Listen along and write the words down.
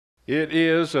It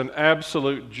is an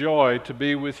absolute joy to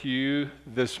be with you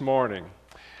this morning.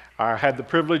 I had the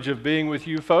privilege of being with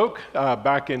you folk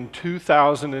back in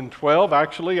 2012.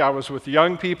 Actually, I was with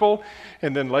young people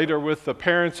and then later with the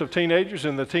parents of teenagers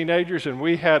and the teenagers, and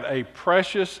we had a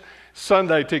precious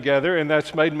Sunday together, and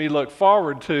that's made me look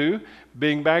forward to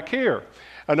being back here.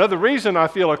 Another reason I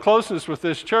feel a closeness with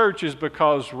this church is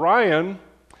because Ryan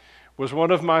was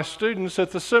one of my students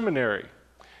at the seminary.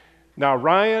 Now,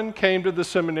 Ryan came to the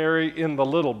seminary in the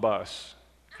little bus,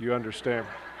 if you understand.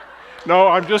 No,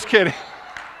 I'm just kidding.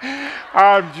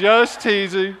 I'm just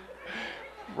teasing.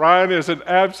 Ryan is an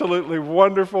absolutely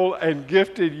wonderful and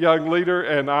gifted young leader,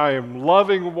 and I am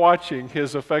loving watching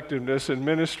his effectiveness in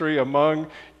ministry among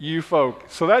you folk.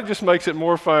 So that just makes it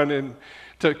more fun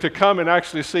to come and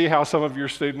actually see how some of your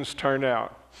students turn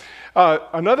out.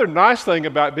 Another nice thing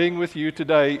about being with you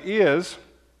today is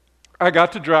I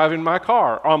got to drive in my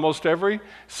car. Almost every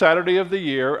Saturday of the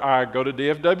year, I go to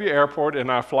DFW Airport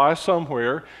and I fly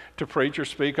somewhere to preach or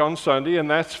speak on Sunday, and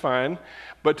that's fine.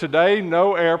 But today,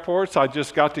 no airports. I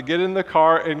just got to get in the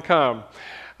car and come.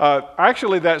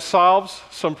 Actually, that solves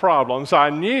some problems.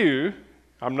 I knew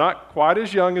I'm not quite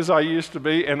as young as I used to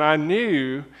be, and I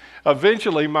knew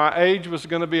eventually my age was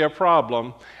going to be a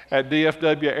problem at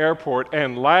DFW Airport,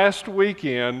 and last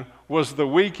weekend was the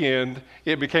weekend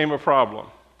it became a problem.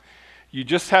 You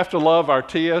just have to love our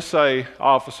TSA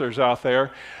officers out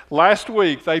there. Last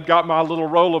week, they got my little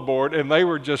rollerboard, and they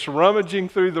were just rummaging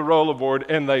through the rollerboard,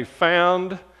 and they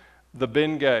found the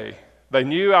Bengay. They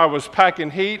knew I was packing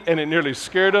heat, and it nearly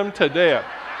scared them to death.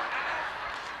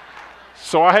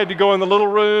 So I had to go in the little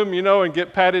room, and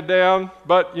get patted down.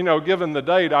 But, given the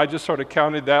date, I just sort of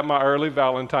counted that my early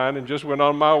Valentine and just went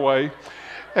on my way.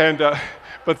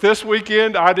 But this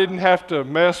weekend, I didn't have to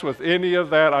mess with any of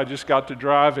that. I just got to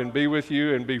drive and be with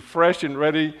you and be fresh and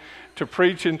ready to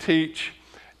preach and teach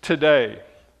today.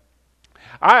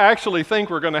 I actually think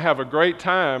we're going to have a great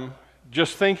time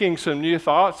just thinking some new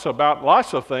thoughts about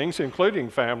lots of things,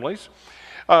 including families.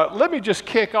 Let me just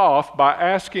kick off by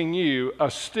asking you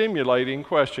a stimulating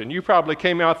question. You probably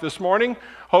came out this morning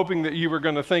hoping that you were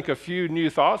going to think a few new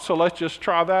thoughts, so let's just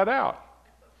try that out.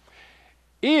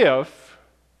 If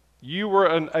you were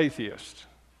an atheist,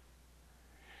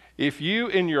 if you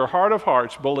in your heart of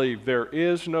hearts believe there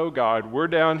is no God, we're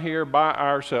down here by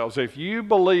ourselves, if you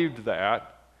believed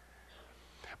that,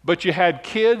 but you had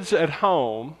kids at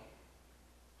home,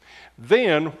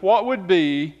 then what would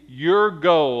be your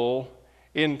goal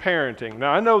in parenting?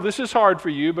 Now, I know this is hard for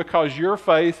you because your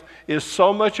faith is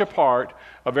so much a part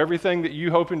of everything that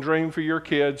you hope and dream for your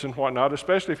kids and whatnot,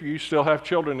 especially if you still have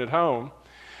children at home.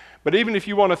 But even if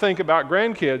you want to think about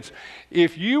grandkids,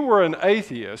 if you were an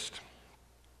atheist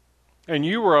and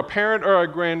you were a parent or a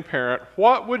grandparent,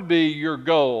 what would be your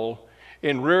goal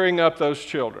in rearing up those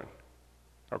children?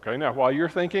 Okay, now while you're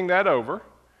thinking that over,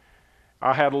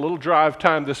 I had a little drive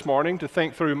time this morning to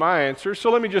think through my answers,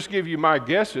 so let me just give you my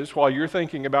guesses while you're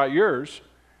thinking about yours.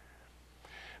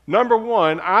 Number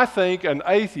one, I think an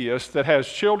atheist that has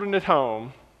children at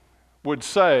home would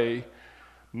say,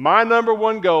 my number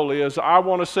one goal is I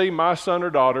want to see my son or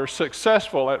daughter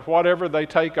successful at whatever they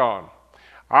take on.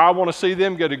 I want to see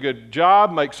them get a good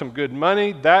job, make some good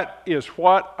money. That is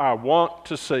what I want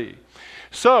to see.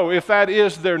 So if that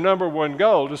is their number one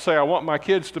goal, to say I want my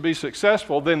kids to be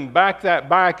successful, then back that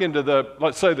back into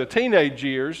let's say the teenage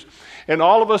years, and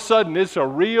all of a sudden it's a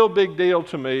real big deal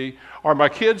to me. Are my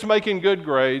kids making good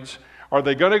grades? Are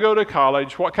they going to go to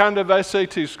college? What kind of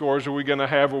SAT scores are we going to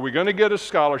have? Are we going to get a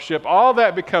scholarship? All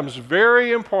that becomes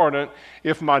very important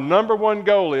if my number one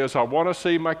goal is I want to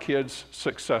see my kids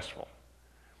successful.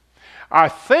 I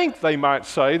think they might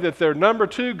say that their number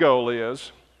two goal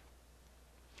is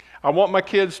I want my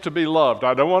kids to be loved.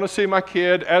 I don't want to see my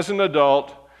kid as an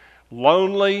adult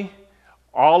lonely,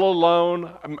 all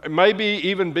alone, maybe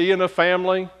even be in a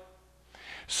family.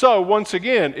 So once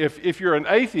again, if you're an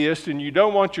atheist and you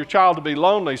don't want your child to be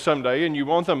lonely someday and you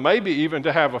want them maybe even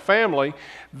to have a family,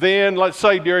 then let's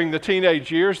say during the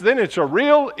teenage years, then it's a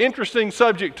real interesting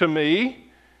subject to me.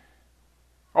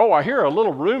 Oh, I hear a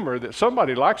little rumor that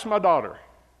somebody likes my daughter.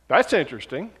 That's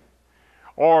interesting.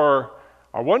 Or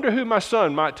I wonder who my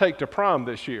son might take to prom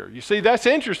this year. You see, that's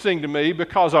interesting to me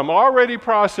because I'm already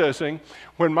processing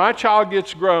when my child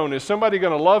gets grown, is somebody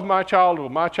going to love my child? Will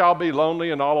my child be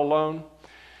lonely and all alone?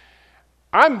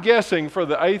 I'm guessing for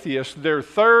the atheist, their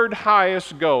third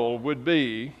highest goal would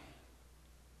be,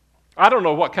 I don't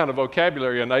know what kind of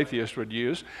vocabulary an atheist would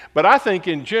use, but I think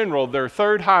in general, their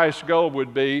third highest goal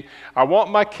would be, I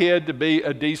want my kid to be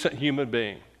a decent human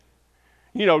being.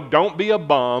 Don't be a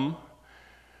bum.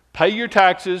 Pay your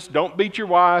taxes, don't beat your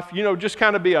wife, just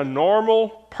kind of be a normal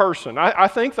person. I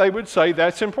think they would say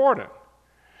that's important.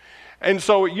 And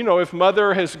so, if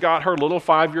mother has got her little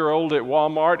 5-year-old at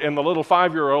Walmart and the little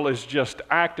 5-year-old is just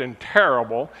acting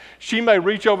terrible, she may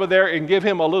reach over there and give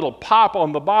him a little pop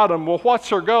on the bottom. Well, what's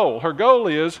her goal? Her goal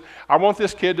is, I want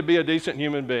this kid to be a decent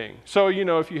human being. So,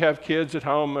 if you have kids at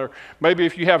home, or maybe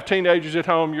if you have teenagers at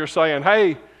home, you're saying,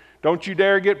 hey, don't you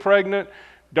dare get pregnant.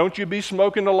 Don't you be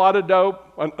smoking a lot of dope,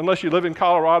 unless you live in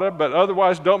Colorado, but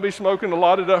otherwise don't be smoking a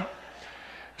lot of dope.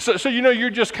 So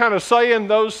you're just kind of saying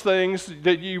those things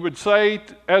that you would say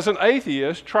as an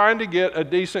atheist trying to get a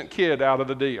decent kid out of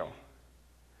the deal.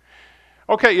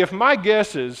 Okay, if my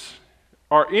guesses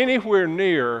are anywhere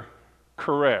near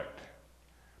correct,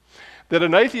 that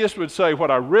an atheist would say, what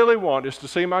I really want is to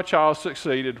see my child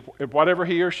succeed at whatever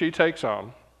he or she takes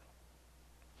on.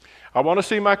 I want to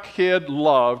see my kid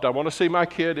loved. I want to see my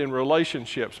kid in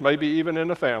relationships, maybe even in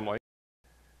a family.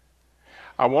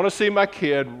 I want to see my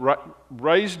kid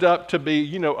raised up to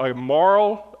be, a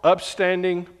moral,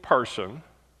 upstanding person.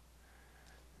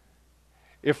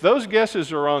 If those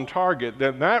guesses are on target,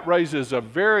 then that raises a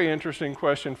very interesting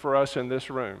question for us in this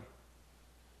room.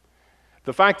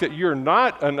 The fact that you're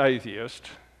not an atheist,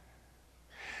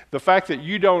 the fact that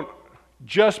you don't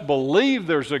just believe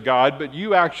there's a God, but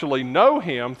you actually know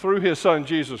Him through His Son,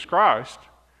 Jesus Christ,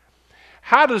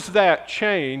 how does that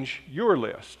change your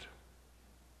list?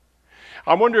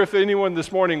 I wonder if anyone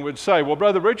this morning would say, well,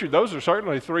 Brother Richard, those are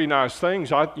certainly 3 nice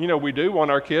things. We do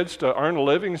want our kids to earn a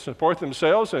living, support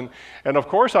themselves, and of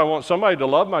course I want somebody to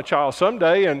love my child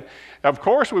someday, and of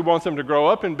course we want them to grow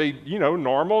up and be,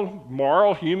 normal,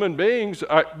 moral human beings.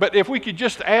 But if we could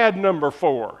just add number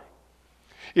 4,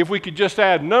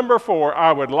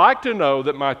 I would like to know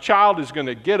that my child is going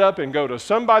to get up and go to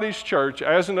somebody's church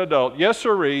as an adult. Yes,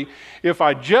 sirree. If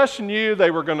I just knew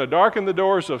they were going to darken the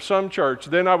doors of some church,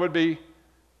 then I would be...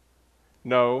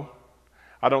 No,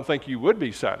 I don't think you would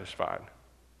be satisfied.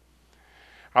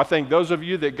 I think those of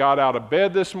you that got out of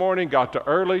bed this morning, got to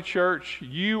early church,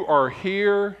 you are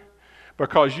here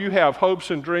because you have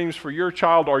hopes and dreams for your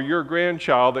child or your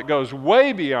grandchild that goes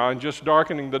way beyond just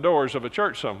darkening the doors of a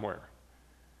church somewhere.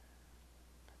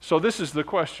 So this is the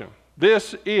question.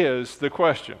 This is the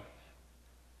question.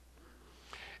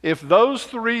 If those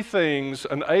 3 things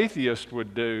an atheist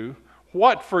would do,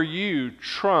 what for you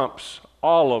trumps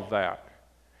all of that?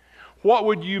 What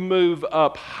would you move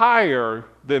up higher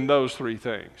than those 3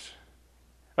 things?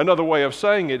 Another way of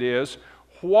saying it is,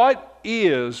 what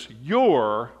is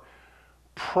your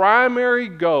primary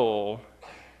goal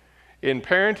in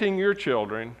parenting your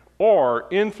children or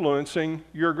influencing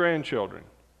your grandchildren?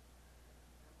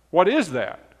 What is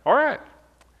that? All right.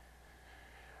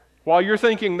 While you're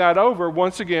thinking that over,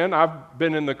 once again, I've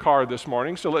been in the car this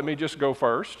morning, so let me just go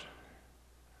first.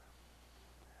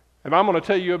 And I'm going to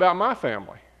tell you about my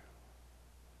family.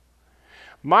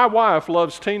 My wife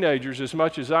loves teenagers as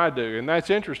much as I do, and that's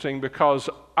interesting because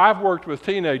I've worked with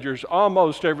teenagers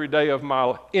almost every day of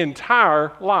my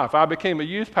entire life. I became a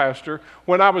youth pastor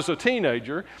when I was a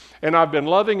teenager, and I've been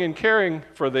loving and caring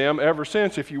for them ever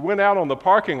since. If you went out on the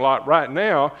parking lot right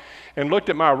now and looked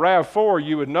at my RAV4,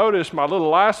 you would notice my little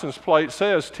license plate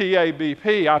says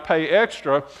TABP. I pay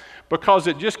extra because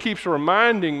it just keeps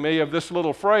reminding me of this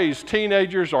little phrase,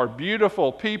 teenagers are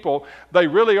beautiful people. They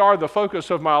really are the focus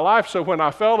of my life. So when I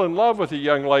fell in love with a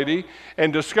young lady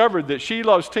and discovered that she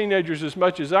loves teenagers as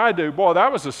much as I do, boy,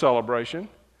 that was a celebration.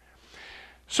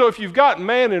 So if you've got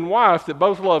man and wife that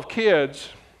both love kids,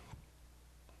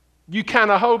 you kind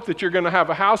of hope that you're going to have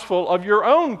a house full of your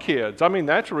own kids. I mean,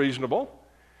 that's reasonable.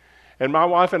 And my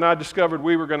wife and I discovered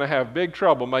we were going to have big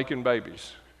trouble making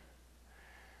babies.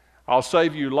 I'll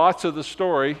save you lots of the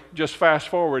story. Just fast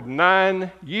forward 9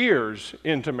 years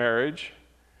into marriage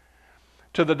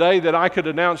to the day that I could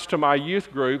announce to my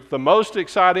youth group the most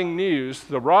exciting news: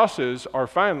 the Rosses are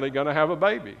finally going to have a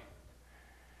baby.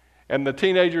 And the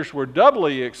teenagers were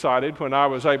doubly excited when I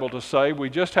was able to say, we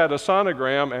just had a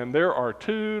sonogram and there are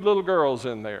 2 little girls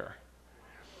in there.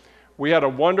 We had a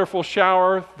wonderful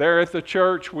shower there at the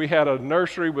church. We had a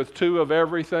nursery with 2 of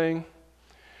everything.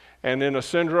 And in a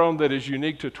syndrome that is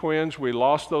unique to twins, we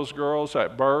lost those girls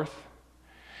at birth.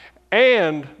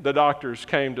 And the doctors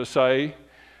came to say,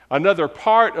 another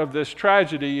part of this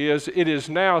tragedy is it is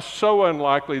now so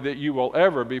unlikely that you will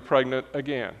ever be pregnant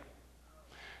again.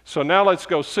 So now let's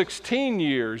go 16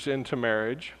 years into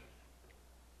marriage.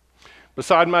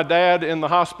 Beside my dad in the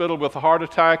hospital with a heart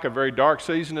attack, a very dark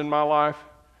season in my life.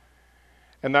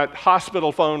 And that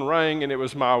hospital phone rang, and it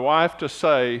was my wife to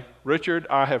say, Richard,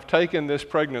 I have taken this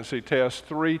pregnancy test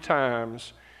 3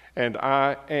 times, and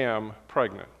I am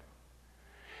pregnant.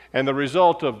 And the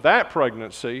result of that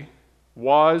pregnancy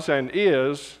was and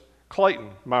is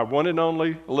Clayton, my one and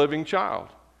only living child.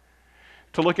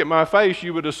 To look at my face,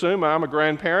 you would assume I'm a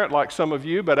grandparent like some of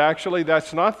you, but actually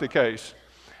that's not the case.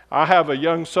 I have a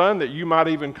young son that you might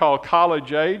even call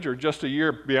college age or just a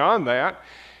year beyond that.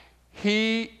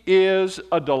 He is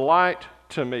a delight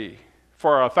to me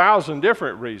for 1,000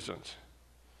 different reasons.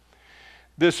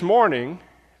 This morning,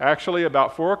 actually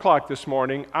about 4 o'clock this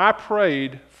morning, I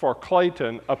prayed for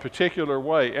Clayton a particular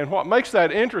way. And what makes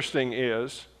that interesting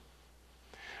is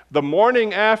the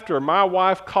morning after my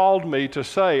wife called me to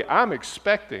say, I'm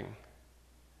expecting,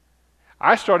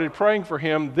 I started praying for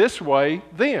him this way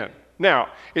then. Now,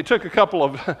 it took a couple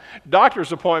of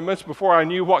doctor's appointments before I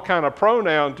knew what kind of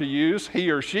pronoun to use, he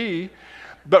or she.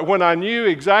 But when I knew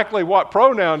exactly what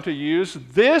pronoun to use,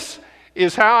 this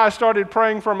is how I started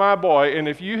praying for my boy. And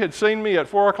if you had seen me at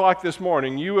 4 o'clock this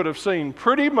morning, you would have seen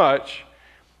pretty much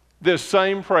this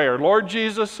same prayer. Lord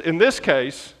Jesus, in this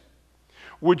case,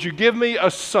 would you give me a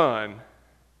son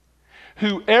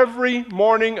who every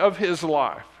morning of his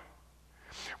life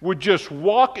would just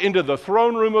walk into the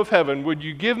throne room of heaven? Would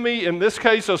you give me, in this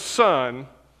case, a son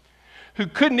who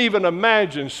couldn't even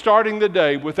imagine starting the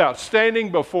day without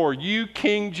standing before you,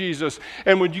 King Jesus?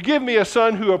 And would you give me a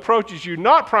son who approaches you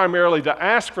not primarily to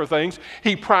ask for things,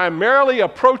 he primarily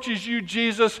approaches you,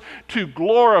 Jesus, to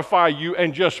glorify you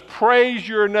and just praise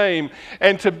your name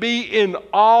and to be in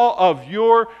awe of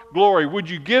your glory? Would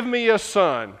you give me a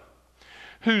son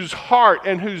whose heart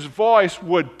and whose voice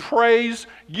would praise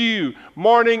you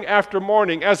morning after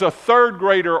morning? As a 3rd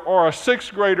grader or a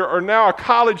 6th grader or now a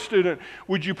college student,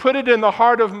 would you put it in the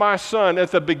heart of my son at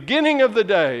the beginning of the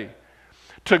day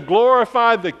to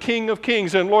glorify the King of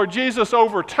Kings? And Lord Jesus,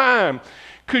 over time,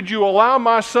 could you allow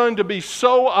my son to be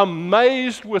so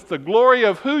amazed with the glory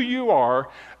of who you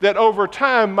are that over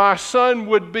time my son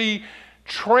would be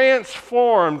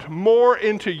transformed more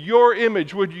into your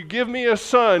image? Would you give me a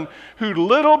son who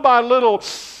little by little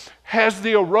has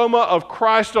the aroma of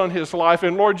Christ on his life?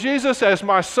 And Lord Jesus, as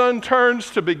my son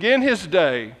turns to begin his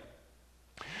day,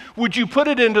 would you put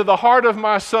it into the heart of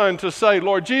my son to say,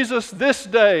 Lord Jesus, this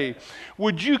day,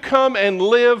 would you come and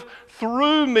live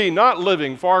through me, not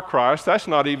living for Christ, that's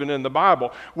not even in the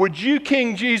Bible. Would you,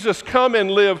 King Jesus, come and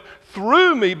live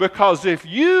through me? Because if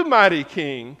you, mighty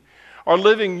King, are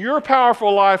living your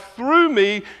powerful life through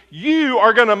me, you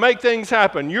are going to make things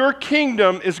happen. Your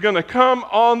kingdom is going to come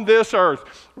on this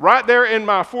earth. Right there in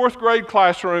my 4th grade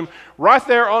classroom, right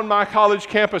there on my college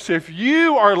campus, if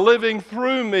you are living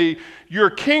through me,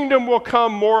 your kingdom will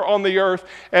come more on the earth.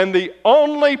 And the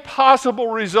only possible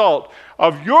result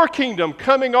of your kingdom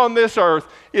coming on this earth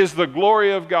is the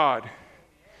glory of God.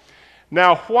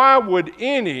 Now, why would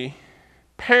any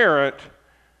parent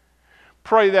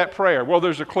pray that prayer? Well,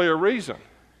 there's a clear reason.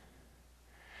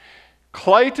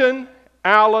 Clayton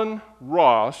Allen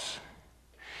Ross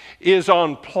is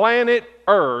on planet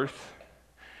Earth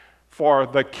for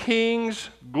the King's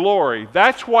glory.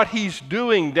 That's what he's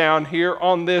doing down here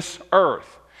on this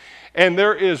earth. And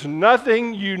there is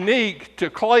nothing unique to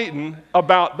Clayton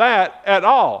about that at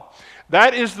all.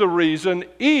 That is the reason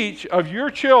each of your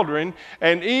children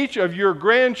and each of your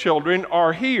grandchildren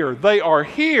are here. They are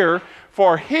here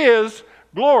for his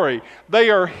glory. They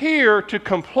are here to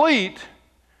complete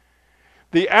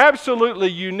the absolutely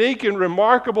unique and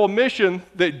remarkable mission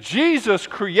that Jesus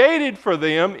created for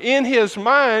them in his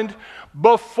mind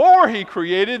before he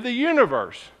created the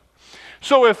universe.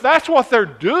 So if that's what they're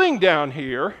doing down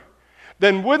here,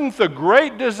 then wouldn't the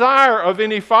great desire of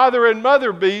any father and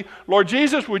mother be, Lord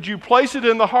Jesus, would you place it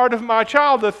in the heart of my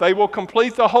child that they will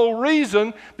complete the whole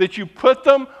reason that you put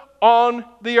them on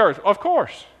the earth? Of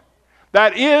course.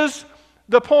 That is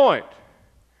the point.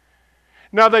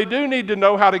 Now, they do need to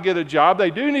know how to get a job.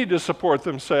 They do need to support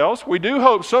themselves. We do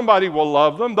hope somebody will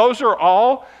love them. Those are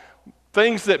all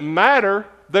things that matter.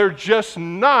 They're just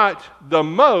not the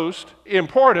most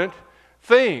important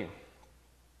thing.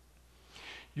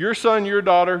 Your son, your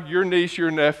daughter, your niece,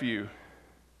 your nephew,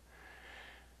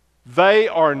 they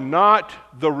are not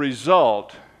the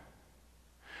result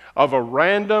of a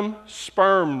random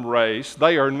sperm race.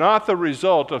 They are not the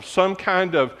result of some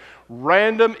kind of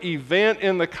random event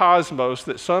in the cosmos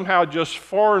that somehow just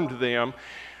formed them.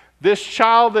 This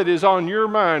child that is on your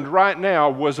mind right now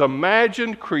was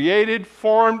imagined, created,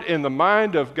 formed in the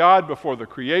mind of God before the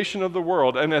creation of the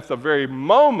world. And at the very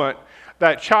moment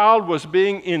that child was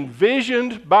being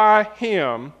envisioned by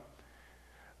him,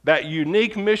 that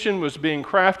unique mission was being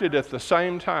crafted at the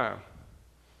same time.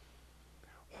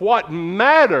 What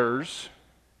matters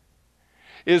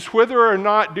is whether or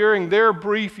not during their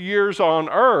brief years on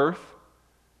earth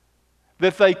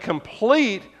that they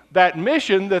complete that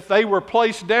mission that they were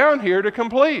placed down here to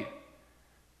complete.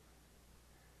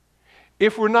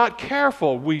 If we're not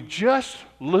careful, we just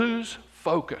lose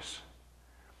focus.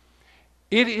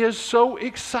 It is so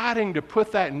exciting to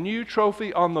put that new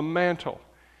trophy on the mantle.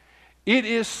 It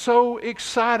is so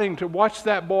exciting to watch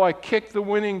that boy kick the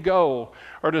winning goal,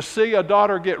 or to see a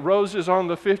daughter get roses on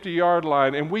the 50-yard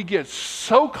line, and we get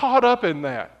so caught up in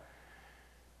that.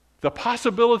 The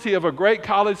possibility of a great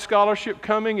college scholarship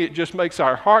coming, it just makes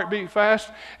our heart beat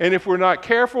fast, and if we're not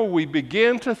careful, we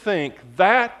begin to think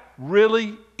that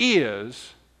really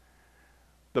is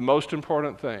the most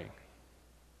important thing.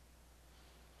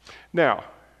 Now,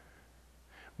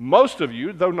 most of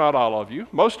you, though not all of you,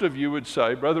 most of you would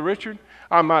say, Brother Richard,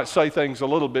 I might say things a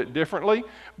little bit differently,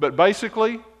 but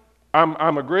basically,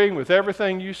 I'm agreeing with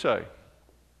everything you say.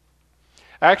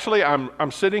 Actually,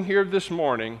 I'm sitting here this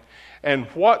morning, and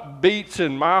what beats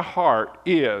in my heart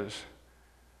is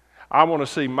I want to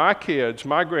see my kids,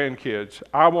 my grandkids,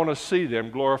 I want to see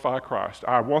them glorify Christ.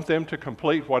 I want them to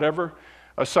complete whatever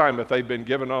assignment they've been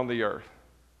given on the earth.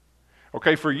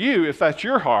 Okay, for you, if that's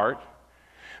your heart,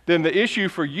 then the issue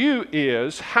for you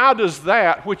is, how does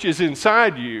that which is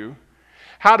inside you,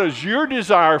 how does your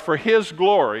desire for His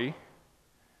glory,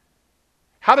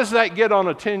 how does that get on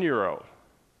a 10-year-old?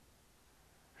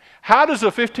 How does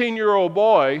a 15-year-old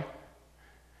boy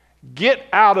get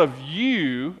out of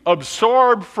you,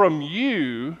 absorb from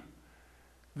you,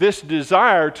 this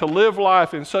desire to live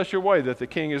life in such a way that the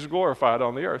King is glorified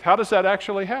on the earth? How does that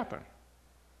actually happen?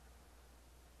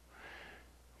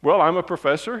 Well, I'm a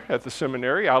professor at the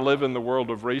seminary. I live in the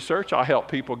world of research. I help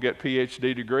people get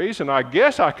PhD degrees, and I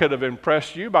guess I could have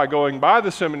impressed you by going by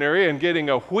the seminary and getting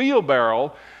a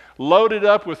wheelbarrow loaded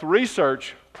up with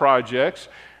research projects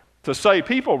to say,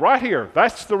 people, right here,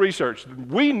 that's the research.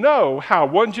 We know how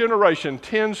one generation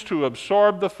tends to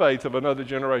absorb the faith of another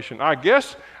generation. I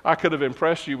guess I could have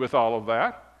impressed you with all of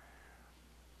that.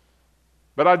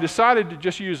 But I decided to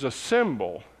just use a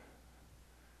symbol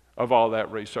of all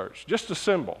that research, just a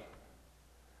symbol.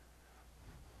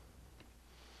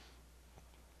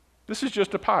 This is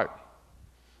just a pipe.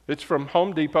 It's from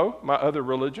Home Depot, my other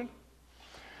religion.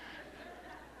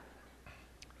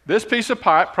 This piece of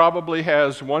pipe probably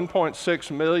has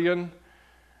 1.6 million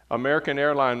American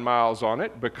airline miles on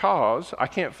it, because I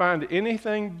can't find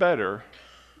anything better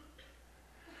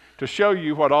to show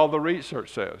you what all the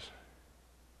research says.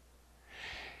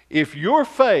 If your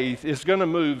faith is going to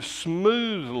move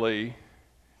smoothly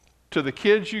to the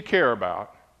kids you care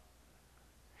about,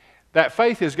 that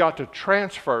faith has got to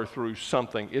transfer through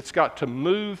something. It's got to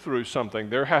move through something.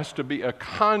 There has to be a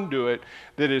conduit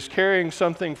that is carrying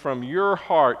something from your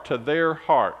heart to their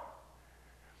heart.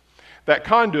 That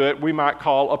conduit we might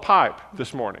call a pipe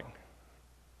this morning.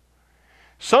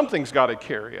 Something's got to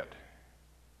carry it.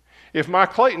 If my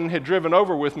Clayton had driven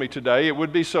over with me today, it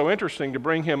would be so interesting to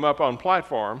bring him up on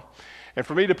platform and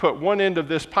for me to put one end of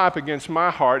this pipe against my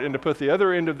heart and to put the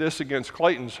other end of this against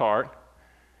Clayton's heart,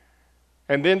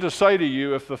 and then to say to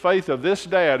you, if the faith of this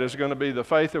dad is going to be the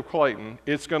faith of Clayton,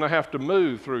 it's going to have to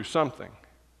move through something.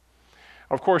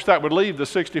 Of course, that would leave the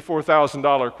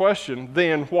 $64,000 question,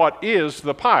 then what is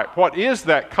the pipe? What is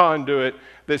that conduit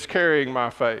that's carrying my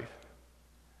faith?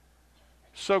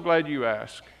 So glad you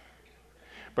asked,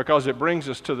 because it brings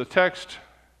us to the text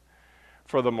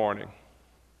for the morning.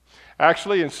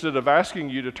 Actually, instead of asking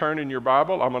you to turn in your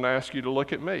Bible, I'm going to ask you to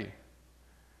look at me.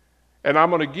 And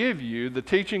I'm going to give you the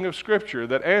teaching of Scripture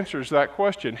that answers that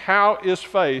question. How is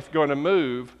faith going to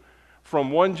move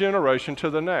from one generation to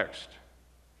the next?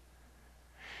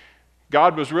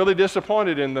 God was really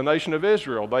disappointed in the nation of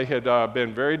Israel. They had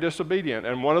been very disobedient.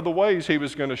 And one of the ways He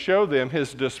was going to show them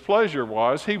His displeasure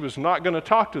was He was not going to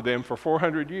talk to them for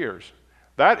 400 years.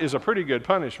 That is a pretty good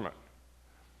punishment.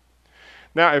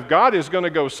 Now, if God is going to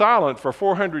go silent for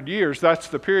 400 years, that's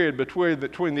the period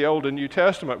between the Old and New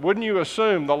Testament. Wouldn't you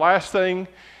assume the last thing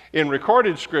in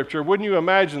recorded Scripture, wouldn't you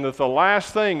imagine that the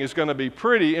last thing is going to be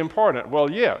pretty important?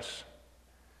 Well, yes.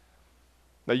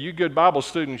 Now, you good Bible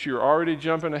students, you're already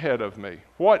jumping ahead of me.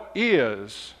 What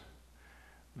is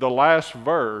the last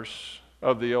verse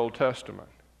of the Old Testament?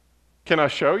 Can I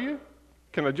show you?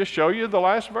 Can I just show you the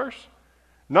last verse?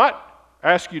 Not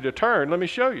ask you to turn, let me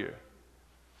show you.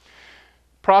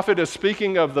 Prophet is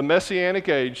speaking of the Messianic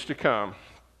age to come.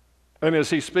 And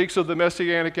as he speaks of the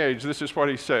Messianic age, this is what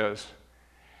he says.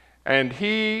 And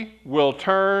He will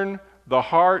turn the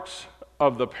hearts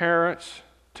of the parents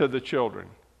to the children.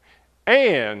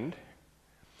 And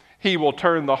He will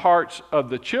turn the hearts of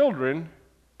the children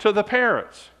to the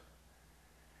parents.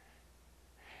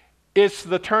 It's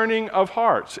the turning of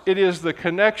hearts. It is the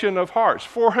connection of hearts.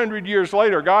 400 years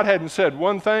later, God hadn't said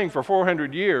one thing for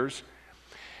 400 years.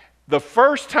 The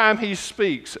first time he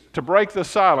speaks to break the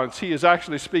silence, he is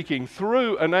actually speaking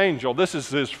through an angel. This is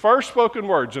his first spoken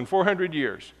words in 400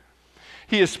 years.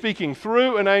 He is speaking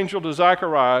through an angel to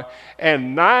Zechariah,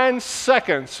 and 9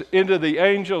 seconds into the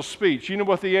angel's speech, you know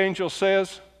what the angel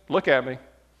says? Look at me.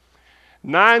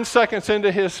 9 seconds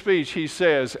into his speech, he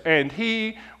says, and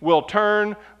he will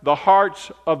turn the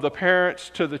hearts of the parents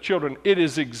to the children. It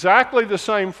is exactly the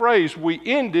same phrase we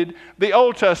ended the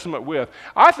Old Testament with.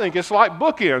 I think it's like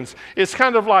bookends. It's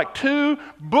kind of like 2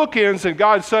 bookends, and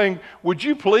God's saying, would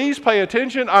you please pay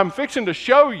attention? I'm fixing to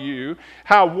show you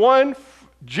how one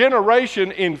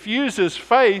generation infuses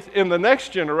faith in the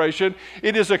next generation.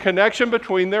 It is a connection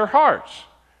between their hearts.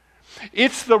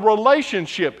 It's the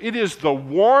relationship. It is the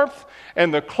warmth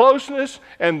and the closeness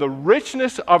and the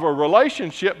richness of a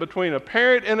relationship between a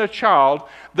parent and a child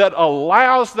that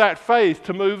allows that faith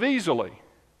to move easily.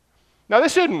 Now,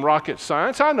 this isn't rocket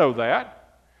science. I know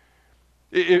that.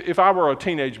 If I were a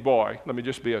teenage boy, let me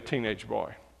just be a teenage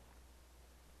boy.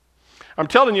 I'm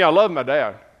telling you, I love my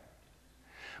dad.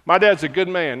 My dad's a good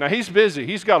man. Now, he's busy.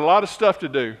 He's got a lot of stuff to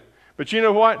do. But you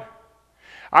know what?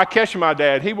 I catch my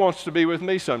dad. He wants to be with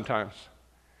me sometimes.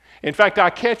 In fact, I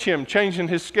catch him changing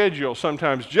his schedule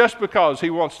sometimes just because he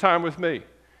wants time with me.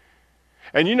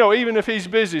 And you know, even if he's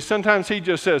busy, sometimes he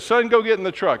just says, son, go get in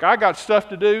the truck. I got stuff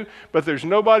to do, but there's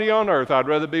nobody on earth I'd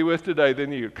rather be with today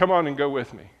than you. Come on and go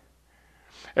with me.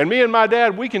 And me and my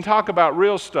dad, we can talk about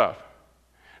real stuff.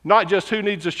 Not just who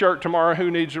needs a shirt tomorrow,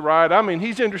 who needs a ride. I mean,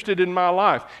 he's interested in my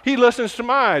life. He listens to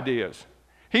my ideas.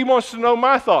 He wants to know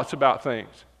my thoughts about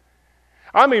things.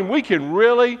 I mean, we can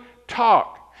really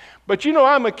talk. But you know,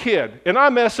 I'm a kid, and I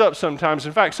mess up sometimes.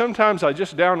 In fact, sometimes I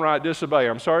just downright disobey.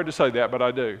 I'm sorry to say that, but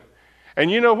I do. And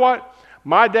you know what?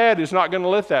 My dad is not going to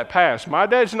let that pass. My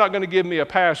dad's not going to give me a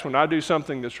pass when I do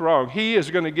something that's wrong. He is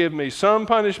going to give me some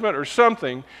punishment or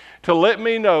something to let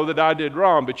me know that I did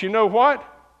wrong. But you know what?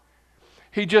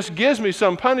 He just gives me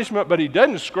some punishment, but he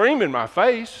doesn't scream in my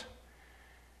face.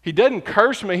 He doesn't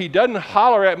curse me. He doesn't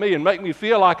holler at me and make me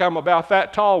feel like I'm about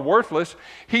that tall, worthless.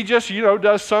 He just,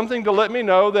 does something to let me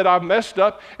know that I've messed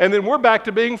up, and then we're back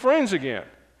to being friends again.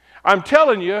 I'm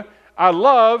telling you, I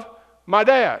love my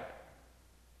dad.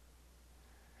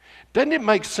 Doesn't it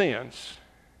make sense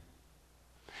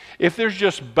if there's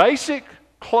just basic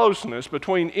closeness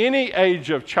between any age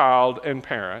of child and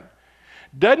parent?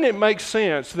 Doesn't it make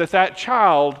sense that that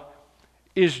child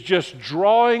is just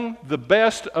drawing the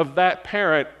best of that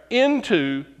parent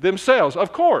into themselves?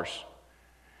 Of course.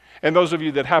 And those of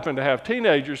you that happen to have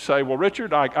teenagers say, well,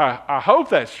 Richard, I hope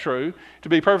that's true. To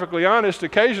be perfectly honest,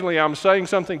 occasionally I'm saying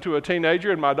something to a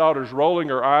teenager and my daughter's rolling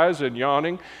her eyes and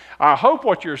yawning. I hope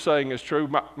what you're saying is true.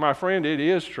 My friend, it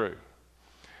is true.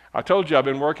 I told you I've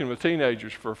been working with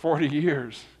teenagers for 40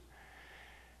 years.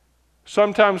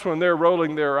 Sometimes when they're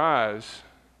rolling their eyes,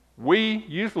 we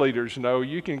youth leaders know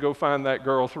you can go find that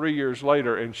girl 3 years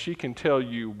later and she can tell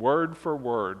you word for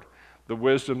word the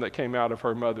wisdom that came out of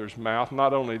her mother's mouth.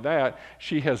 Not only that,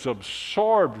 she has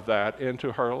absorbed that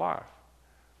into her life.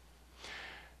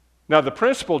 Now, the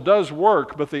principle does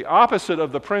work, but the opposite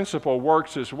of the principle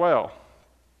works as well.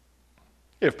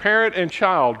 If parent and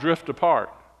child drift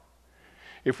apart,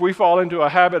 if we fall into a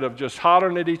habit of just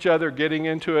hollering at each other, getting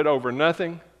into it over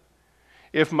nothing,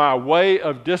 if my way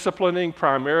of disciplining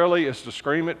primarily is to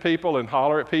scream at people and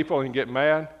holler at people and get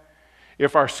mad,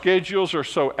 if our schedules are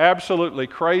so absolutely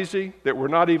crazy that we're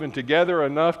not even together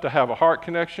enough to have a heart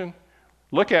connection,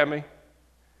 look at me.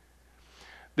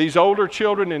 These older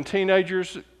children and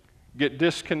teenagers get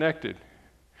disconnected.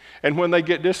 And when they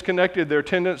get disconnected, their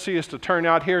tendency is to turn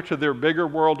out here to their bigger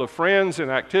world of friends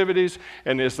and activities.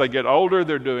 And as they get older,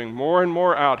 they're doing more and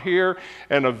more out here.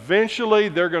 And eventually,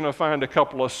 they're going to find a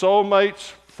couple of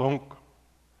soulmates, thunk,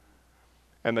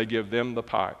 and they give them the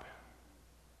pipe.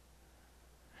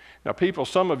 Now, people,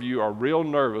 some of you are real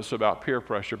nervous about peer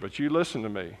pressure, but you listen to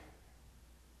me.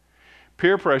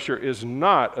 Peer pressure is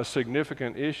not a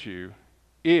significant issue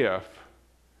if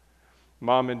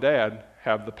mom and dad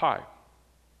have the pipe.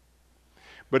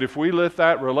 But if we let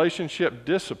that relationship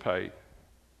dissipate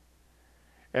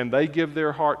and they give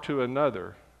their heart to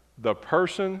another, the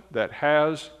person that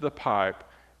has the pipe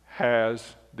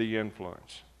has the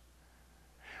influence.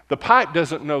 The pipe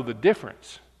doesn't know the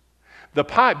difference. The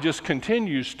pipe just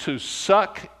continues to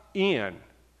suck in.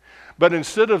 But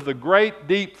instead of the great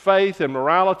deep faith and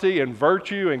morality and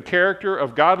virtue and character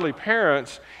of godly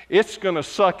parents, it's going to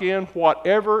suck in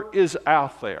whatever is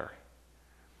out there.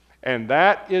 And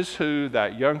that is who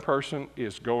that young person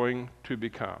is going to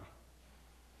become.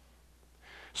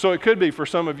 So it could be for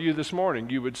some of you this morning,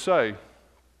 you would say,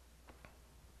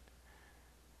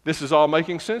 this is all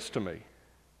making sense to me.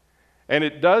 And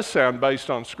it does sound based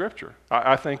on Scripture.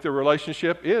 I think the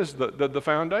relationship is the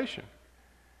foundation.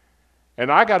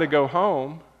 And I got to go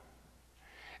home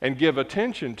and give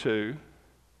attention to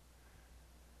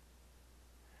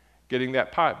getting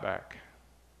that pipe back.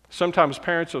 Sometimes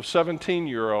parents of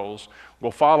 17-year-olds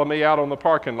will follow me out on the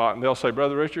parking lot and they'll say,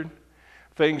 Brother Richard,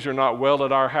 things are not well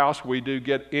at our house. We do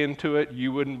get into it.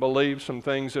 You wouldn't believe some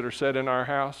things that are said in our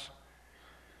house.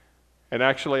 And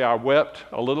actually, I wept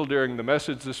a little during the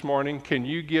message this morning. Can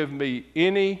you give me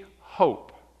any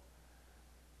hope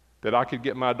that I could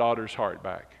get my daughter's heart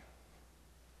back?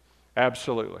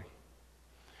 Absolutely.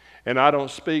 And I don't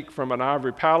speak from an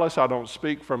ivory palace. I don't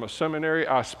speak from a seminary.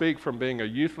 I speak from being a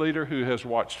youth leader who has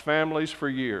watched families for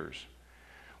years.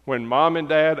 When mom and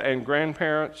dad and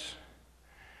grandparents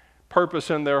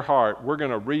purpose in their heart, we're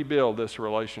going to rebuild this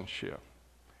relationship.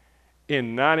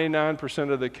 In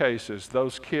 99% of the cases,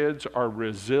 those kids are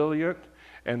resilient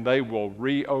and they will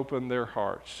reopen their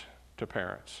hearts to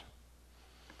parents.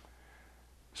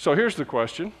 So here's the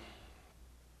question.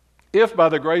 If by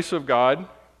the grace of God,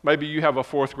 maybe you have a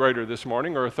fourth grader this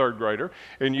morning or a third grader,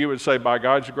 and you would say, by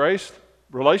God's grace,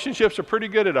 relationships are pretty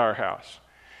good at our house.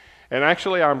 And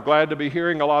actually, I'm glad to be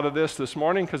hearing a lot of this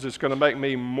morning because it's going to make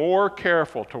me more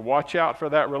careful to watch out for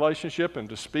that relationship and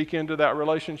to speak into that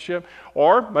relationship.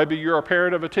 Or maybe you're a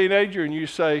parent of a teenager and you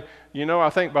say, you know, I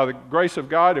think by the grace of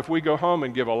God, if we go home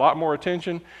and give a lot more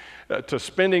attention to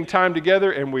spending time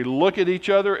together and we look at each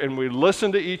other and we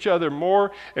listen to each other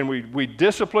more and we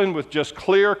discipline with just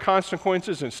clear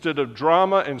consequences instead of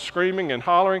drama and screaming and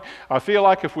hollering, I feel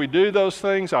like if we do those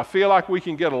things, I feel like we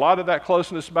can get a lot of that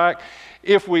closeness back.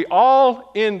 If we all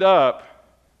end up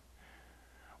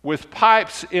with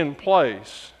pipes in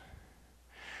place,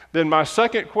 then my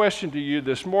second question to you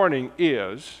this morning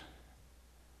is,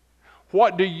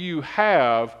 what do you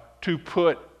have to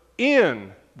put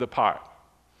in the pipe?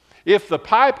 If the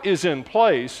pipe is in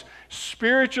place,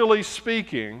 spiritually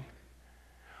speaking,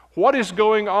 what is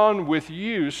going on with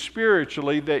you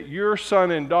spiritually that your son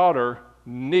and daughter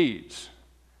needs?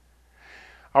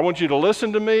 I want you to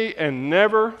listen to me and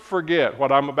never forget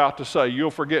what I'm about to say.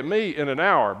 You'll forget me in an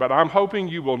hour, but I'm hoping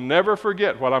you will never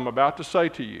forget what I'm about to say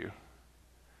to you.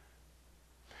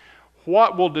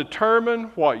 What will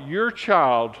determine what your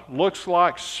child looks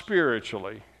like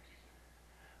spiritually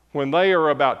when they are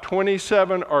about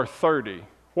 27 or 30,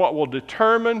 what will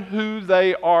determine who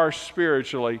they are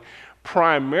spiritually,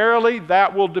 primarily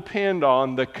that will depend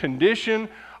on the condition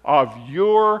of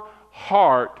your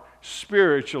heart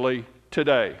spiritually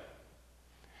today.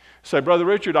 Say, Brother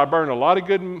Richard, I burn a lot of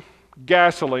good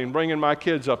gasoline bringing my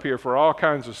kids up here for all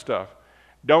kinds of stuff.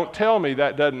 Don't tell me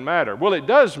that doesn't matter. Well, it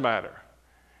does matter.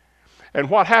 And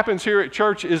what happens here at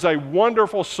church is a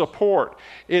wonderful support.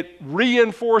 It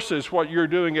reinforces what you're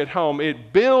doing at home.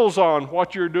 It builds on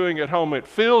what you're doing at home. It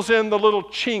fills in the little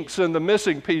chinks and the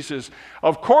missing pieces.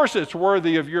 Of course, it's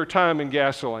worthy of your time and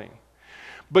gasoline.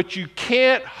 But you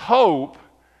can't hope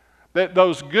that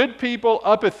those good people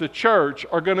up at the church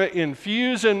are going to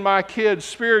infuse in my kids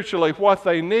spiritually what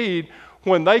they need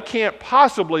when they can't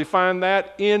possibly find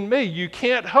that in me. You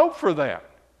can't hope for that.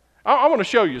 I want to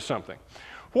show you something.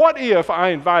 What if I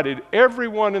invited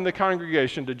everyone in the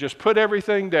congregation to just put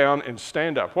everything down and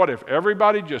stand up? What if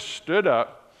everybody just stood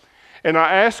up and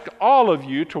I asked all of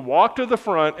you to walk to the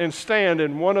front and stand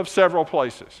in one of several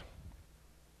places?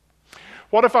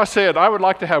 What if I said, I would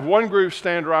like to have one group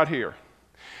stand right here?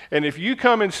 And if you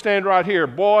come and stand right here,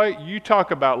 boy, you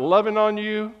talk about loving on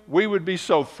you. We would be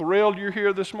so thrilled you're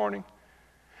here this morning.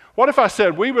 What if I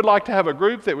said we would like to have a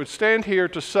group that would stand here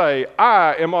to say,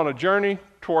 I am on a journey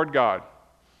toward God?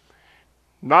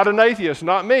 Not an atheist,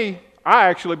 not me. I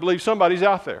actually believe somebody's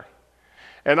out there.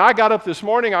 And I got up this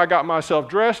morning, I got myself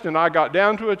dressed, and I got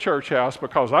down to a church house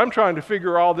because I'm trying to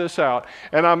figure all this out,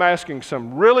 and I'm asking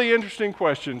some really interesting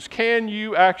questions. Can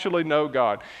you actually know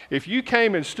God? If you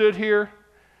came and stood here,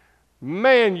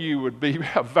 man, you would be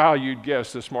a valued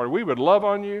guest this morning. We would love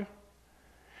on you.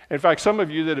 In fact, some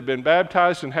of you that have been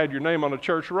baptized and had your name on a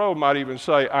church roll might even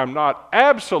say, I'm not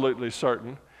absolutely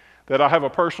certain that I have a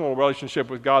personal relationship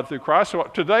with God through Christ. So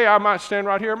today I might stand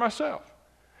right here myself.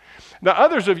 Now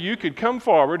others of you could come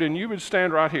forward and you would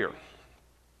stand right here.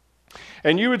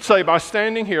 And you would say, by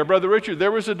standing here, Brother Richard,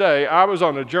 there was a day I was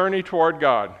on a journey toward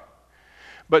God.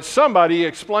 But somebody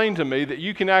explained to me that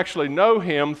you can actually know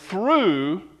Him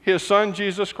through His Son,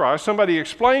 Jesus Christ. Somebody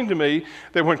explained to me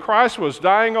that when Christ was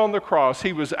dying on the cross,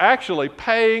 He was actually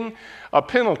paying a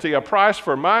penalty, a price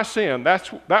for my sin.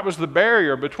 That was the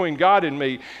barrier between God and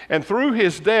me. And through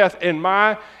His death and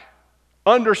my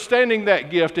understanding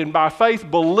that gift, and by faith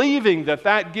believing that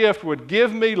that gift would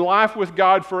give me life with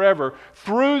God forever,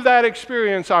 through that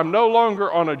experience, I'm no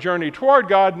longer on a journey toward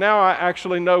God. Now I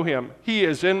actually know Him. He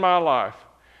is in my life.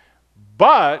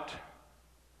 But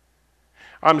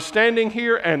I'm standing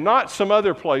here and not some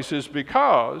other places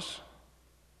because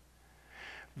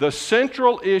the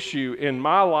central issue in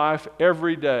my life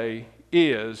every day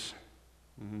is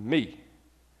me.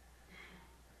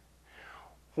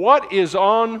 What is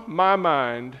on my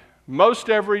mind most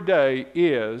every day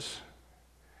is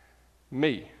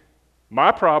me.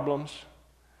 My problems,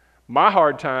 my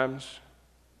hard times,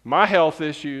 my health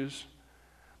issues,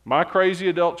 my crazy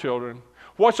adult children.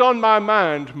 What's on my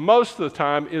mind most of the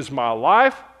time is my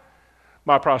life,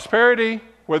 my prosperity,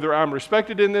 whether I'm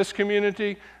respected in this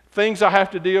community, things I have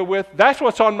to deal with. That's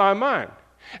what's on my mind.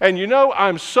 And you know,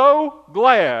 I'm so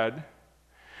glad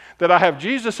that I have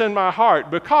Jesus in my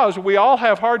heart, because we all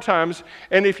have hard times,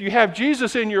 and if you have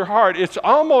Jesus in your heart, it's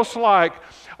almost like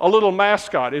a little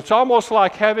mascot. It's almost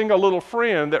like having a little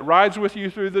friend that rides with you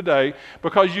through the day,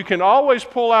 because you can always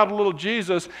pull out a little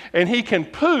Jesus and He can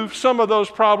poof some of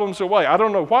those problems away. I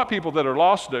don't know what people that are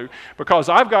lost do, because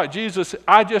I've got Jesus.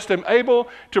 I just am able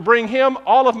to bring Him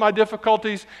all of my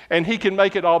difficulties and He can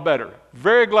make it all better.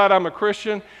 Very glad I'm a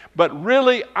Christian, but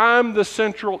really I'm the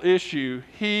central issue.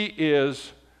 He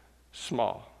is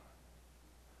small.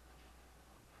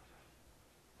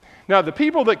 Now, the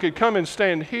people that could come and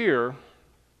stand here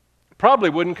probably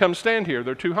wouldn't come stand here.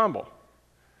 They're too humble.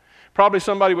 Probably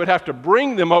somebody would have to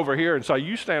bring them over here and say,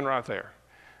 you stand right there.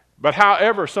 But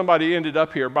however somebody ended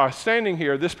up here, by standing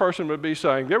here, this person would be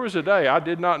saying, there was a day I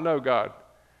did not know God.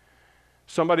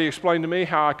 Somebody explained to me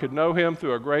how I could know Him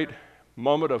through a great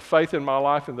moment of faith in my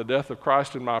life in the death of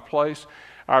Christ in my place.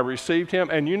 I received Him,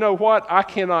 and you know what? I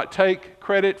cannot take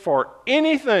credit for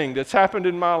anything that's happened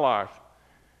in my life.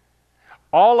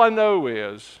 All I know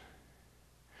is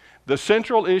the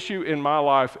central issue in my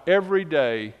life every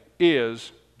day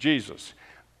is Jesus.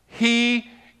 He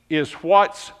is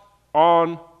what's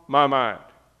on my mind.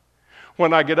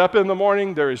 When I get up in the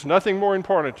morning, there is nothing more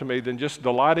important to me than just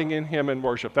delighting in Him in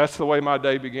worship. That's the way my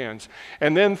day begins.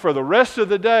 And then for the rest of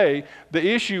the day, the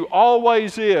issue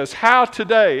always is how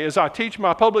today, as I teach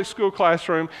my public school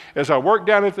classroom, as I work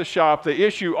down at the shop, the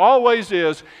issue always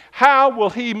is, how will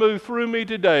He move through me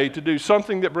today to do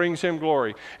something that brings Him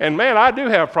glory? And man, I do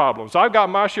have problems. I've got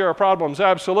my share of problems,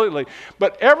 absolutely.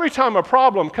 But every time a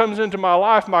problem comes into my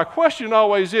life, my question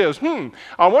always is,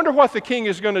 I wonder what the King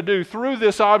is going to do through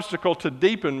this obstacle to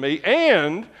deepen me,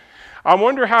 and I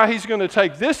wonder how He's going to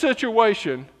take this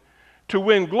situation to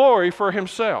win glory for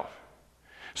Himself.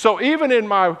 So even in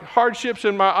my hardships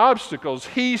and my obstacles,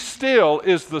 He still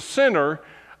is the center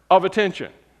of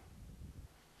attention.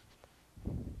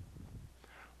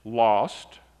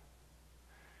 Lost,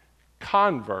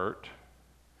 convert,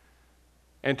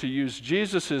 and to use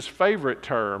Jesus' favorite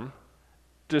term,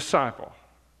 disciple.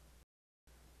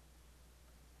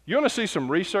 You want to see some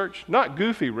research? Not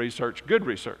goofy research, good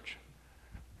research.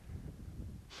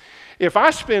 If I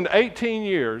spend 18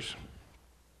 years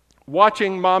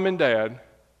watching mom and dad,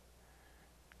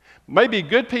 maybe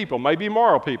good people, maybe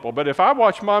moral people, but if I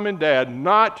watch mom and dad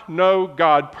not know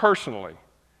God personally,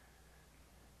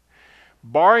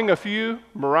 barring a few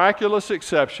miraculous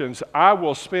exceptions, I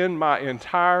will spend my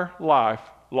entire life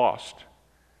lost.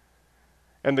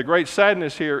 And the great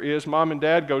sadness here is mom and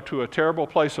dad go to a terrible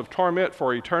place of torment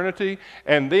for eternity,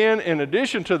 and then in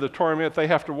addition to the torment, they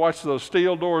have to watch those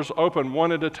steel doors open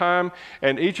one at a time,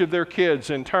 and each of their kids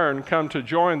in turn come to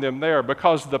join them there,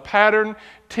 because the pattern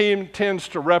tends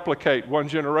to replicate one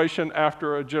generation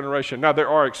after a generation. Now, there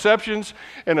are exceptions,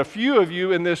 and a few of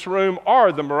you in this room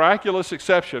are the miraculous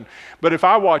exception. But if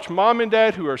I watch mom and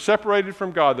dad who are separated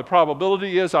from God, the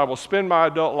probability is I will spend my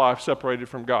adult life separated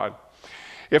from God.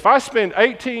 If I spend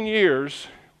 18 years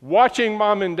watching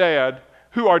mom and dad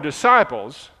who are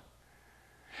disciples,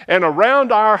 and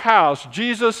around our house,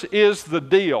 Jesus is the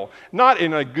deal. Not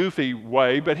in a goofy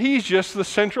way, but He's just the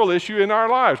central issue in our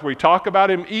lives. We talk about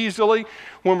Him easily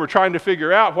when we're trying to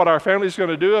figure out what our family's going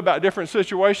to do about different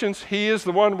situations. He is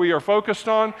the one we are focused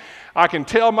on. I can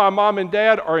tell my mom and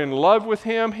dad are in love with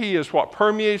Him. He is what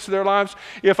permeates their lives.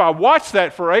 If I watch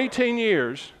that for 18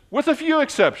 years, with a few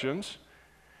exceptions,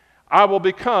 I will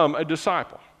become a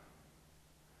disciple.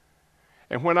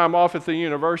 And when I'm off at the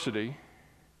university,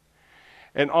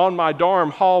 and on my dorm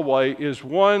hallway is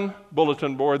one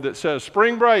bulletin board that says,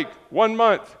 spring break, 1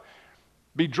 month,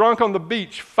 be drunk on the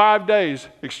beach 5 days,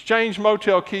 exchange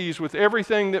motel keys with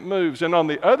everything that moves. And on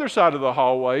the other side of the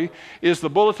hallway is the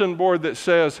bulletin board that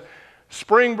says,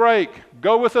 Spring break,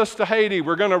 go with us to Haiti.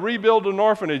 We're going to rebuild an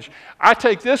orphanage. I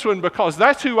take this one because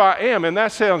that's who I am, and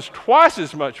that sounds twice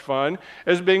as much fun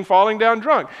as falling down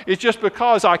drunk. It's just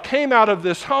because I came out of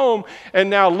this home, and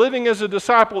now living as a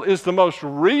disciple is the most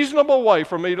reasonable way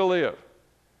for me to live.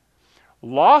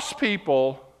 Lost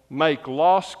people make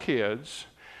lost kids.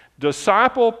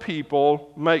 Disciple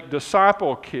people make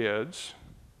disciple kids.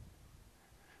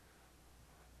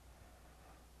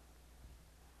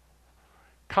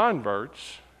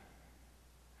 Converts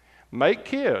make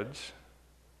kids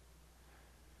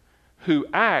who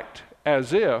act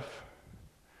as if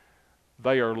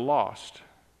they are lost.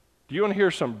 Do you want to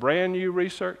hear some brand new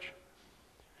research?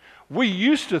 We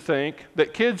used to think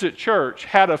that kids at church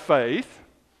had a faith,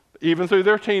 even through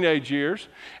their teenage years,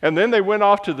 and then they went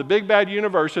off to the big bad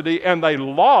university and they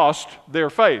lost their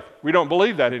faith. We don't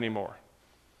believe that anymore.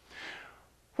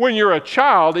 When you're a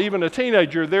child, even a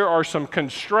teenager, there are some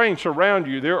constraints around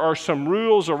you. There are some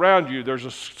rules around you.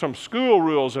 There's some school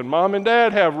rules, and mom and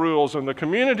dad have rules, and the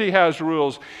community has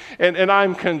rules. And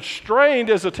I'm constrained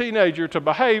as a teenager to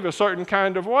behave a certain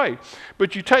kind of way.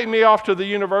 But you take me off to the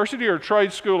university or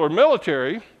trade school or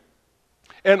military,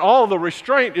 and all the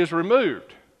restraint is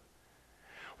removed.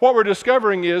 What we're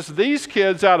discovering is these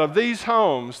kids out of these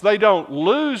homes, they don't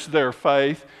lose their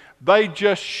faith. They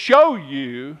just show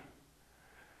you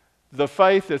the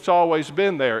faith that's always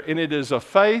been there. And it is a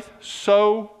faith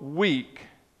so weak,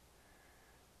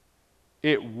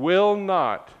 it will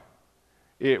not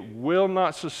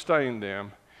sustain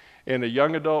them in a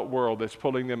young adult world that's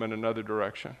pulling them in another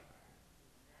direction.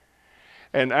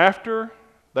 And after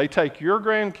they take your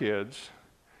grandkids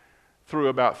through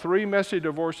about 3 messy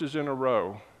divorces in a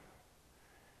row,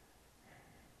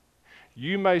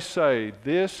 you may say,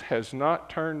 this has not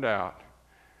turned out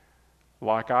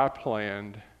like I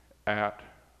planned at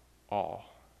all.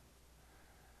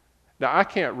 Now, I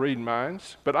can't read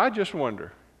minds, but I just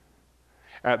wonder,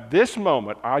 at this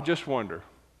moment, I just wonder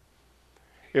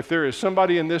if there is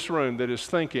somebody in this room that is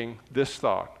thinking this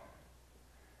thought.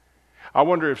 I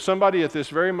wonder if somebody at this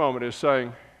very moment is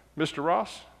saying, Mr.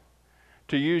 Ross,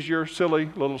 to use your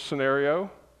silly little scenario,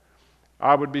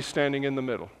 I would be standing in the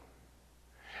middle.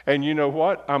 And you know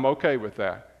what? I'm okay with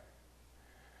that.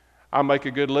 I make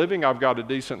a good living. I've got a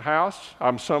decent house.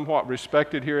 I'm somewhat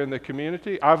respected here in the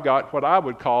community. I've got what I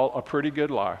would call a pretty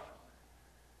good life.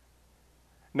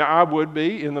 Now, I would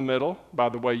be in the middle by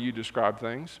the way you describe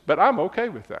things, but I'm okay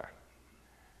with that.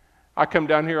 I come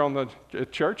down here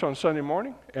at church on Sunday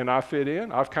morning, and I fit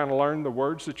in. I've kind of learned the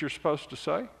words that you're supposed to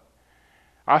say.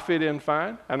 I fit in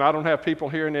fine, and I don't have people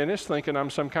here in Ennis thinking I'm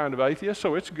some kind of atheist,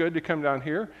 so it's good to come down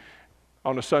here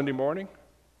on a Sunday morning.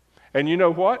 And you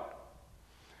know what?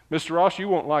 Mr. Ross, you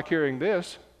won't like hearing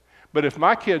this, but if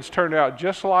my kids turned out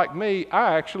just like me,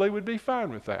 I actually would be fine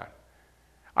with that.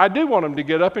 I do want them to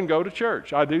get up and go to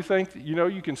church. I do think that,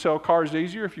 you can sell cars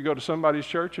easier if you go to somebody's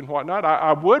church and whatnot.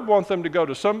 I would want them to go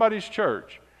to somebody's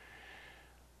church,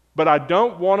 but I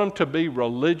don't want them to be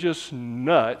religious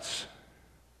nuts.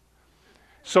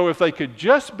 So if they could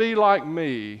just be like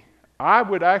me, I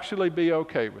would actually be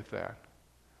okay with that.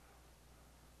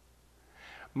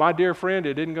 My dear friend,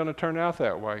 it isn't going to turn out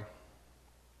that way.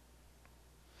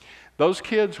 Those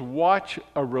kids watch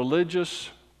a religious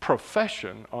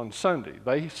profession on Sunday.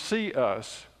 They see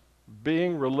us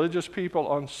being religious people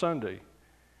on Sunday.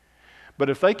 But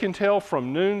if they can tell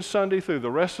from noon Sunday through the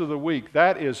rest of the week,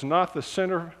 that is not the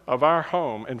center of our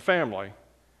home and family,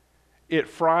 it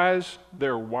fries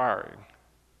their wiring.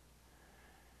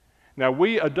 Now,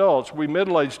 we adults, we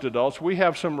middle-aged adults, we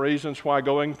have some reasons why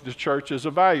going to church is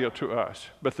of value to us.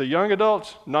 But the young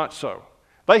adults, not so.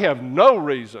 They have no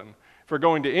reason for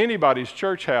going to anybody's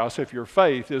church house if your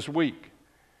faith is weak.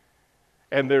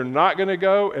 And they're not going to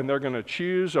go, and they're going to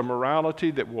choose a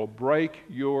morality that will break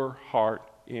your heart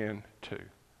in two.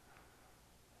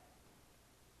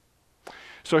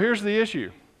 So here's the issue.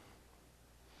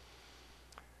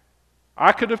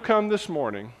 I could have come this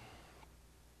morning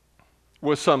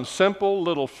with some simple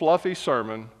little fluffy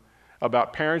sermon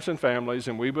about parents and families,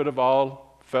 and we would have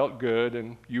all felt good,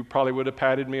 and you probably would have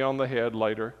patted me on the head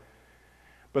later.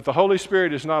 But the Holy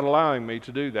Spirit is not allowing me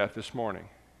to do that this morning.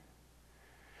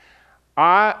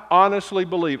 I honestly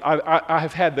believe, I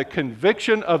have had the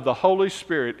conviction of the Holy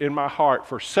Spirit in my heart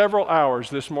for several hours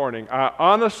this morning. I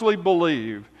honestly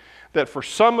believe that for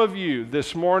some of you,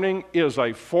 this morning is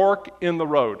a fork in the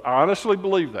road. I honestly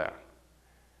believe that.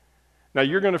 Now,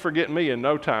 you're going to forget me in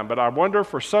no time, but I wonder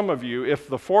for some of you if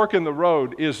the fork in the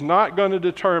road is not going to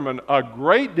determine a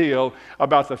great deal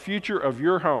about the future of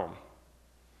your home.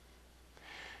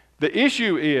 The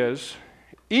issue is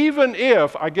even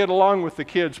if I get along with the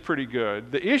kids pretty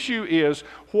good. The issue is,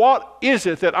 what is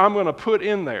it that I'm going to put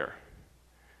in there?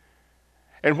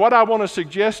 And what I want to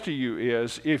suggest to you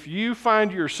is, if you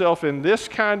find yourself in this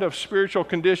kind of spiritual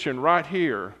condition right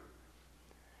here,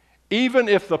 even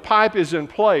if the pipe is in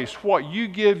place, what you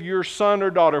give your son or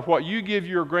daughter, what you give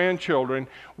your grandchildren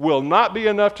will not be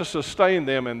enough to sustain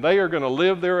them, and they are going to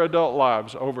live their adult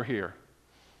lives over here.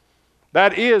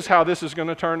 That is how this is going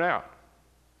to turn out.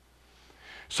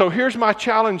 So here's my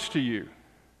challenge to you.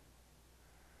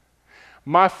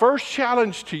 My first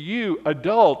challenge to you,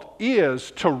 adult,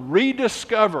 is to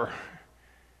rediscover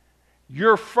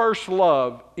your first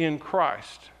love in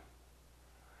Christ.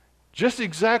 Just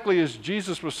exactly as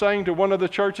Jesus was saying to one of the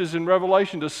churches in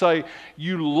Revelation, to say,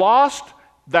 you lost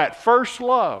that first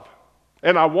love,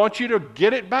 and I want you to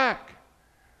get it back.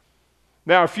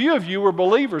 Now, a few of you were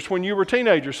believers when you were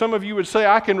teenagers. Some of you would say,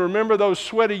 I can remember those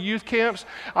sweaty youth camps.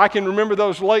 I can remember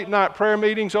those late night prayer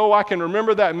meetings. Oh, I can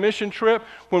remember that mission trip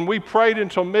when we prayed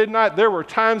until midnight. There were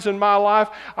times in my life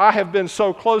I have been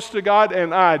so close to God,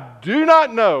 and I do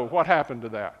not know what happened to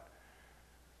that.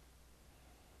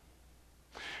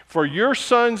 For your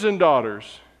sons and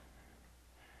daughters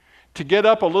to get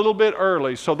up a little bit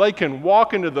early so they can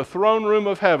walk into the throne room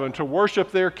of heaven to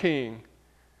worship their King,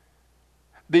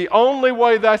 the only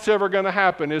way that's ever going to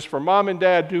happen is for mom and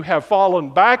dad to have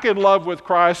fallen back in love with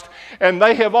Christ, and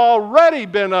they have already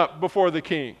been up before the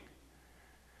King.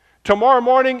 Tomorrow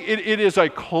morning, it is a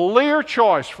clear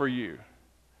choice for you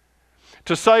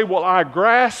to say, will I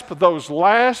grasp those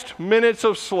last minutes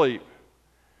of sleep,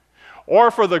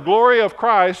 or for the glory of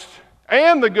Christ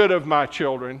and the good of my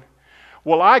children,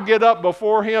 will I get up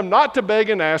before Him, not to beg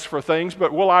and ask for things,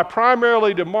 but will I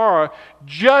primarily tomorrow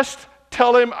just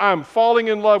tell Him I'm falling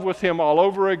in love with Him all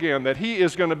over again, that He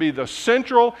is going to be the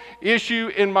central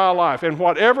issue in my life. And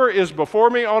whatever is before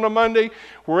me on a Monday,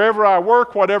 wherever I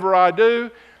work, whatever I do,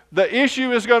 the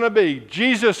issue is going to be,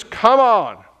 Jesus, come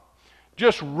on.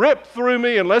 Just rip through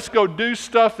me and let's go do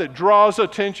stuff that draws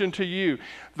attention to You.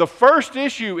 The first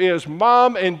issue is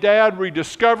mom and dad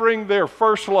rediscovering their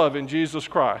first love in Jesus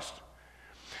Christ.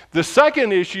 The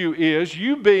second issue is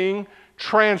you being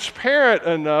transparent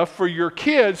enough for your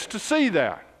kids to see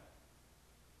that.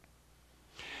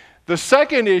 The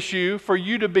second issue for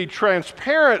you to be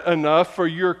transparent enough for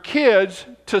your kids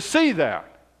to see that.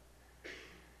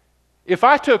 If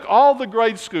I took all the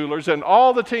grade schoolers and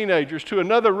all the teenagers to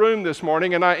another room this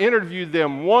morning and I interviewed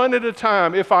them one at a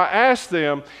time, if I asked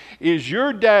them, is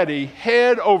your daddy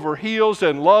head over heels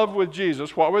in love with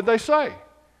Jesus, what would they say?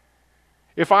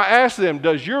 If I asked them,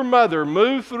 does your mother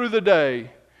move through the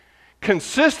day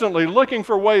consistently looking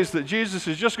for ways that Jesus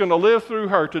is just going to live through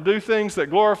her to do things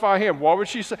that glorify Him, what would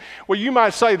she say? Well, you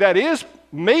might say, that is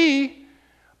me,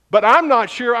 but I'm not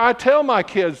sure I tell my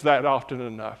kids that often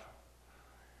enough.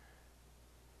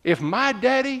 If my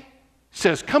daddy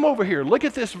says, come over here, look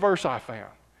at this verse I found.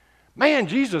 Man,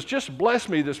 Jesus just blessed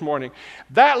me this morning.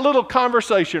 That little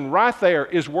conversation right there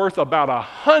is worth about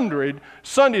 100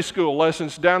 Sunday school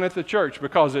lessons down at the church,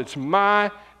 because it's my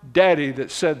daddy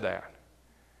that said that.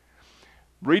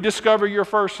 Rediscover your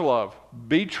first love.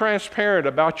 Be transparent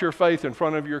about your faith in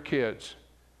front of your kids.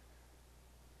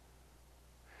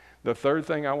 The third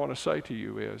thing I want to say to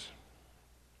you is,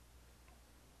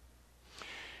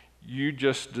 you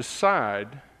just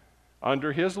decide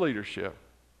under His leadership,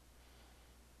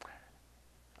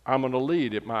 I'm going to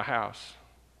lead at my house.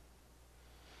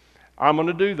 I'm going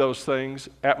to do those things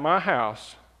at my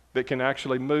house that can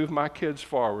actually move my kids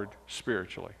forward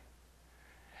spiritually.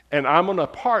 And I'm going to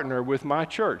partner with my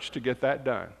church to get that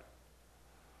done.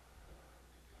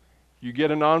 You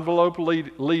get an envelope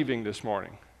leaving this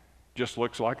morning. Just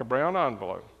looks like a brown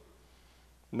envelope.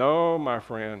 No, my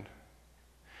friend.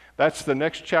 That's the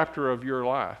next chapter of your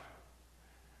life.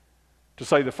 To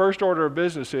say the first order of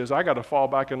business is I got to fall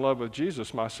back in love with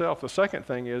Jesus myself. The second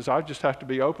thing is I just have to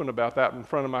be open about that in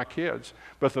front of my kids.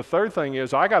 But the third thing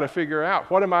is I got to figure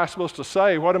out, what am I supposed to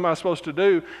say? What am I supposed to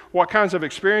do? What kinds of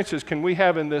experiences can we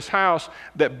have in this house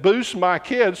that boost my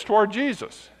kids toward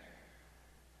Jesus?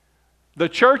 The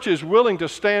church is willing to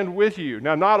stand with you.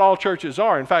 Now, not all churches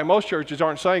are. In fact, most churches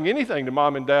aren't saying anything to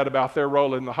mom and dad about their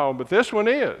role in the home, but this one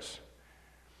is.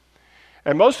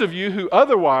 And most of you who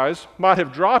otherwise might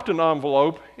have dropped an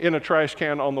envelope in a trash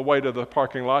can on the way to the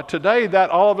parking lot, today that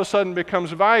all of a sudden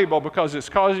becomes valuable, because it's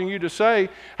causing you to say,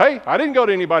 hey, I didn't go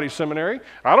to anybody's seminary.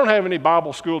 I don't have any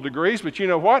Bible school degrees, but you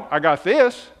know what? I got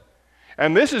this.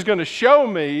 And this is going to show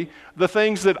me the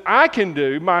things that I can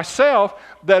do myself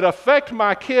that affect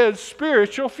my kids'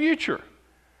 spiritual future.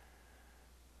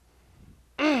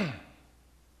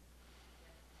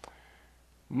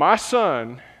 My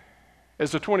son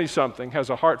as a 20-something,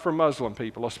 has a heart for Muslim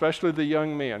people, especially the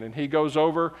young men. And he goes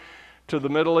over to the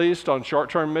Middle East on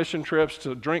short-term mission trips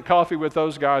to drink coffee with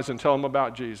those guys and tell them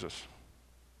about Jesus.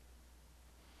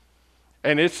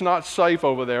 And it's not safe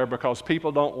over there because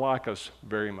people don't like us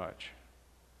very much.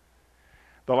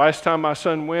 The last time my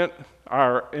son went,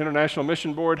 our International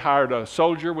Mission Board hired a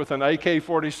soldier with an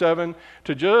AK-47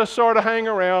 to just sort of hang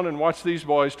around and watch these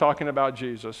boys talking about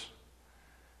Jesus.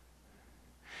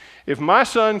 If my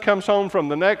son comes home from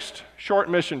the next short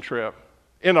mission trip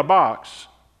in a box,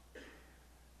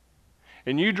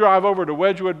 and you drive over to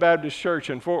Wedgwood Baptist Church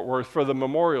in Fort Worth for the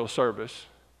memorial service,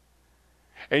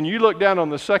 and you look down on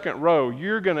the second row,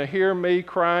 you're going to hear me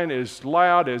crying as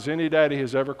loud as any daddy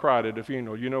has ever cried at a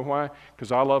funeral. You know why?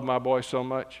 Because I love my boy so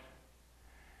much.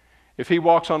 If he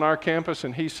walks on our campus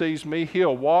and he sees me,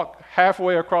 he'll walk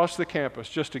halfway across the campus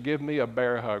just to give me a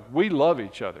bear hug. We love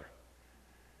each other.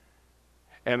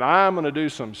 And I'm going to do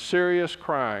some serious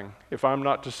crying if I'm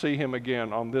not to see him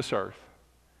again on this earth.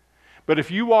 But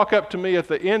if you walk up to me at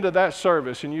the end of that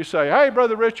service and you say, "Hey,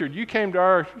 Brother Richard, you came to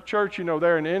our church,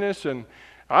 there in Ennis, and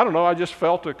I don't know, I just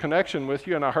felt a connection with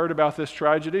you and I heard about this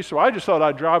tragedy, so I just thought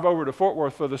I'd drive over to Fort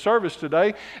Worth for the service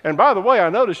today. And by the way, I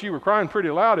noticed you were crying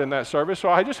pretty loud in that service, so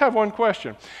I just have one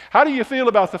question. How do you feel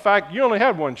about the fact you only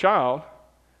had one child,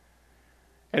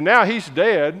 and now he's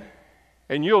dead,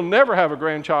 and you'll never have a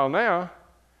grandchild now?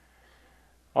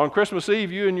 On Christmas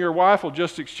Eve, you and your wife will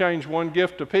just exchange one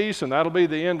gift apiece, and that'll be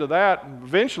the end of that.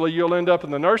 Eventually, you'll end up in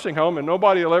the nursing home, and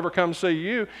nobody will ever come see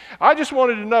you. I just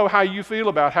wanted to know how you feel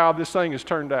about how this thing has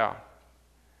turned out."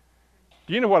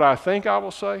 Do you know what I think I will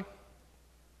say?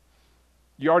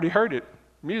 You already heard it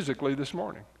musically this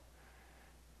morning.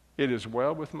 It is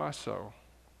well with my soul.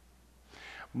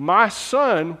 My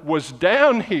son was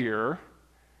down here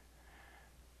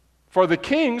for the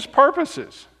King's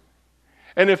purposes.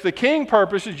 And if the King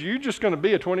purposes, you're just going to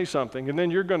be a 20-something, and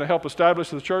then you're going to help establish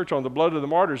the church on the blood of the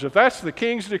martyrs. If that's the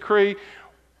King's decree,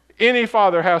 any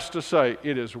father has to say,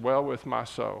 "It is well with my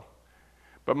soul."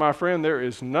 But my friend, there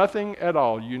is nothing at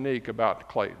all unique about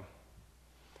Clayton.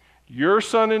 Your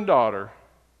son and daughter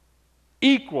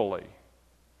equally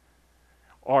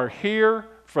are here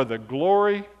for the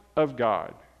glory of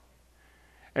God.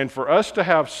 And for us to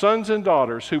have sons and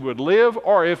daughters who would live,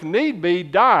 or if need be,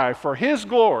 die for His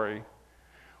glory,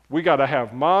 we got to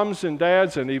have moms and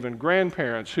dads and even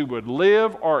grandparents who would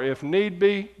live, or if need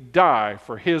be, die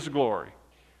for His glory.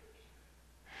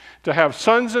 To have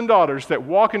sons and daughters that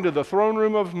walk into the throne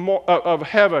room of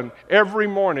heaven every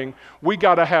morning, we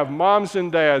got to have moms and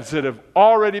dads that have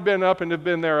already been up and have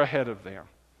been there ahead of them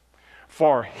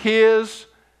for His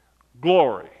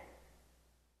glory.